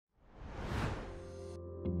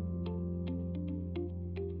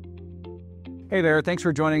Hey there, thanks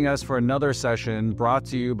for joining us for another session brought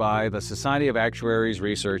to you by the Society of Actuaries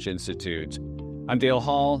Research Institute. I'm Dale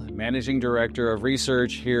Hall, Managing Director of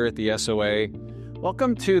Research here at the SOA.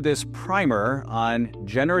 Welcome to this primer on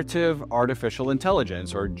Generative Artificial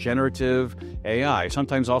Intelligence, or Generative AI,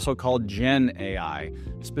 sometimes also called Gen AI,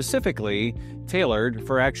 specifically tailored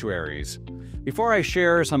for actuaries. Before I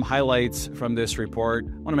share some highlights from this report,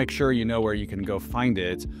 I want to make sure you know where you can go find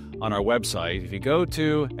it on our website. If you go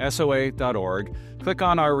to soa.org, click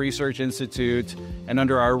on our Research Institute, and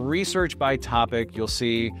under our Research by Topic, you'll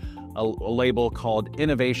see a label called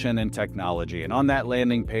Innovation and Technology. And on that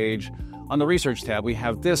landing page, on the Research tab, we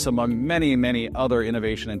have this among many, many other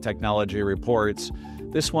innovation and technology reports.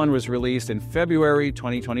 This one was released in February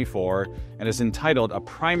 2024 and is entitled A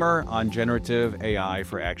Primer on Generative AI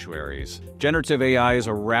for Actuaries. Generative AI is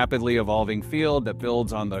a rapidly evolving field that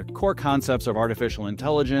builds on the core concepts of artificial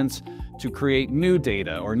intelligence to create new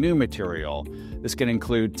data or new material. This can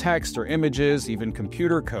include text or images, even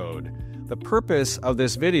computer code. The purpose of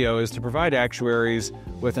this video is to provide actuaries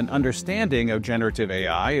with an understanding of generative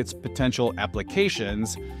AI, its potential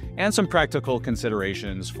applications, and some practical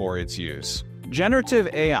considerations for its use. Generative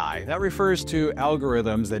AI, that refers to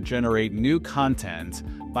algorithms that generate new content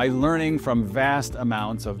by learning from vast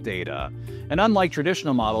amounts of data. And unlike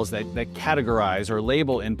traditional models that categorize or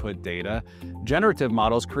label input data, generative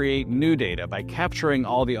models create new data by capturing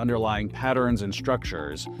all the underlying patterns and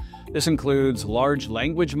structures. This includes large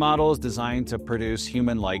language models designed to produce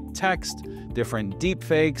human-like text, different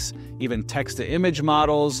deepfakes, even text-to-image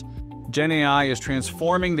models. Gen AI is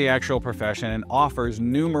transforming the actuarial profession and offers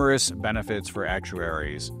numerous benefits for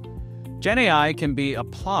actuaries. Gen AI can be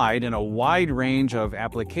applied in a wide range of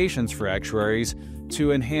applications for actuaries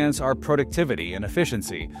to enhance our productivity and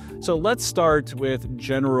efficiency. So let's start with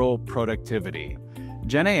general productivity.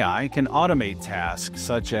 Gen AI can automate tasks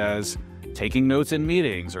such as taking notes in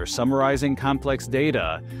meetings or summarizing complex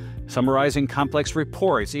data, summarizing complex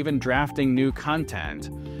reports, even drafting new content.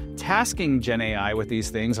 Tasking Gen AI with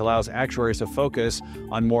these things allows actuaries to focus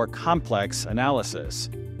on more complex analysis.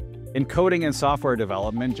 In coding and software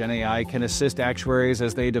development, Gen AI can assist actuaries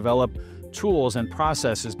as they develop tools and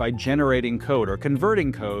processes by generating code or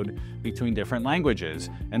converting code between different languages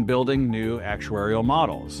and building new actuarial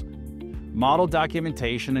models. Model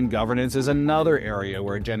documentation and governance is another area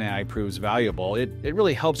where Gen AI proves valuable. It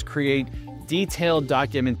really helps create detailed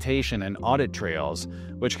documentation and audit trails,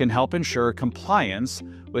 which can help ensure compliance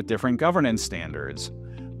with different governance standards.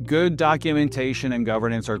 Good documentation and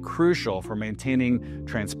governance are crucial for maintaining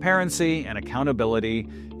transparency and accountability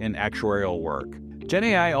in actuarial work. Gen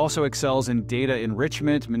AI also excels in data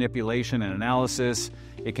enrichment, manipulation, and analysis.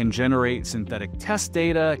 It can generate synthetic test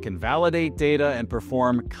data, can validate data, and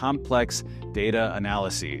perform complex data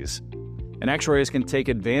analyses. And actuaries can take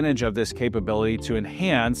advantage of this capability to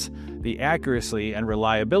enhance the accuracy and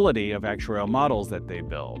reliability of actuarial models that they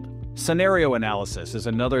build. Scenario analysis is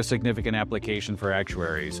another significant application for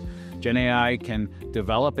actuaries. Gen AI can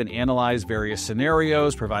develop and analyze various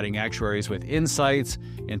scenarios, providing actuaries with insights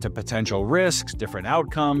into potential risks, different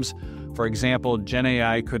outcomes. For example, Gen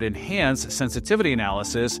AI could enhance sensitivity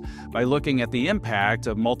analysis by looking at the impact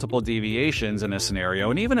of multiple deviations in a scenario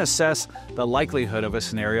and even assess the likelihood of a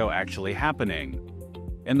scenario actually happening.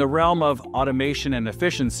 In the realm of automation and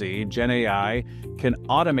efficiency, Gen AI can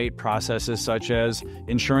automate processes such as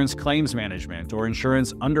insurance claims management or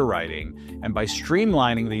insurance underwriting, and by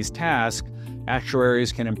streamlining these tasks,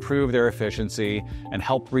 actuaries can improve their efficiency and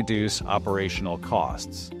help reduce operational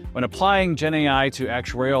costs. When applying Gen AI to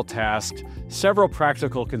actuarial tasks, several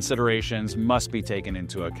practical considerations must be taken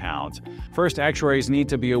into account. First, actuaries need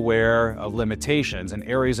to be aware of limitations and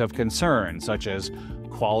areas of concern, such as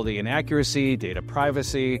quality and accuracy, data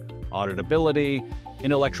privacy, auditability,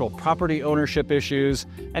 intellectual property ownership issues,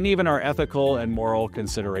 and even our ethical and moral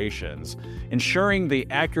considerations. Ensuring the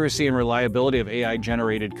accuracy and reliability of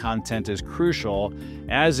AI-generated content is crucial,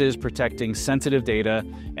 as is protecting sensitive data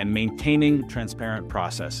and maintaining transparent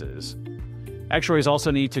processes. Actuaries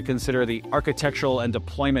also need to consider the architectural and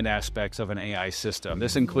deployment aspects of an AI system.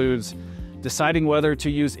 This includes deciding whether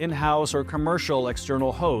to use in-house or commercial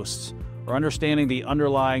external hosts, or understanding the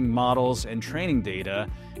underlying models and training data,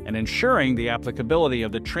 and ensuring the applicability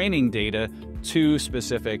of the training data to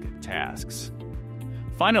specific tasks.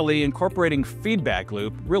 Finally, incorporating feedback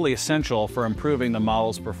loop, really essential for improving the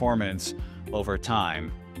model's performance over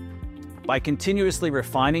time. By continuously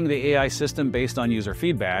refining the AI system based on user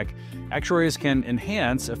feedback, actuaries can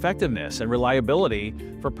enhance effectiveness and reliability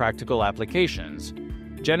for practical applications.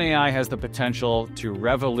 Gen AI has the potential to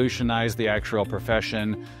revolutionize the actuarial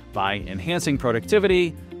profession by enhancing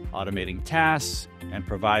productivity, automating tasks, and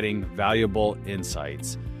providing valuable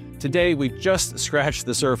insights. Today, we just scratched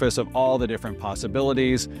the surface of all the different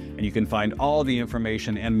possibilities, and you can find all the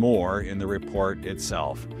information and more in the report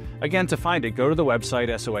itself. Again, to find it, go to the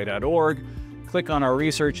website soa.org, click on our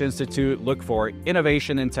Research Institute, look for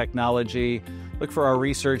Innovation in Technology, look for our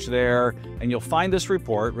research there, and you'll find this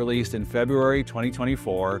report released in February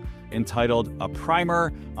 2024 entitled A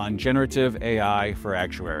Primer on Generative AI for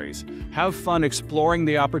Actuaries. Have fun exploring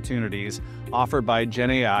the opportunities offered by Gen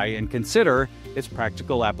AI and consider its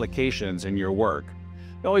practical applications in your work.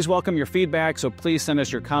 We always welcome your feedback, so please send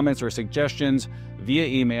us your comments or suggestions via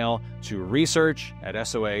email to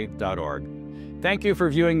research@soa.org. Thank you for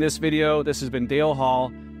viewing this video. This has been Dale Hall,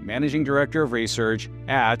 Managing Director of Research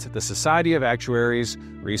at the Society of Actuaries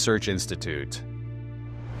Research Institute.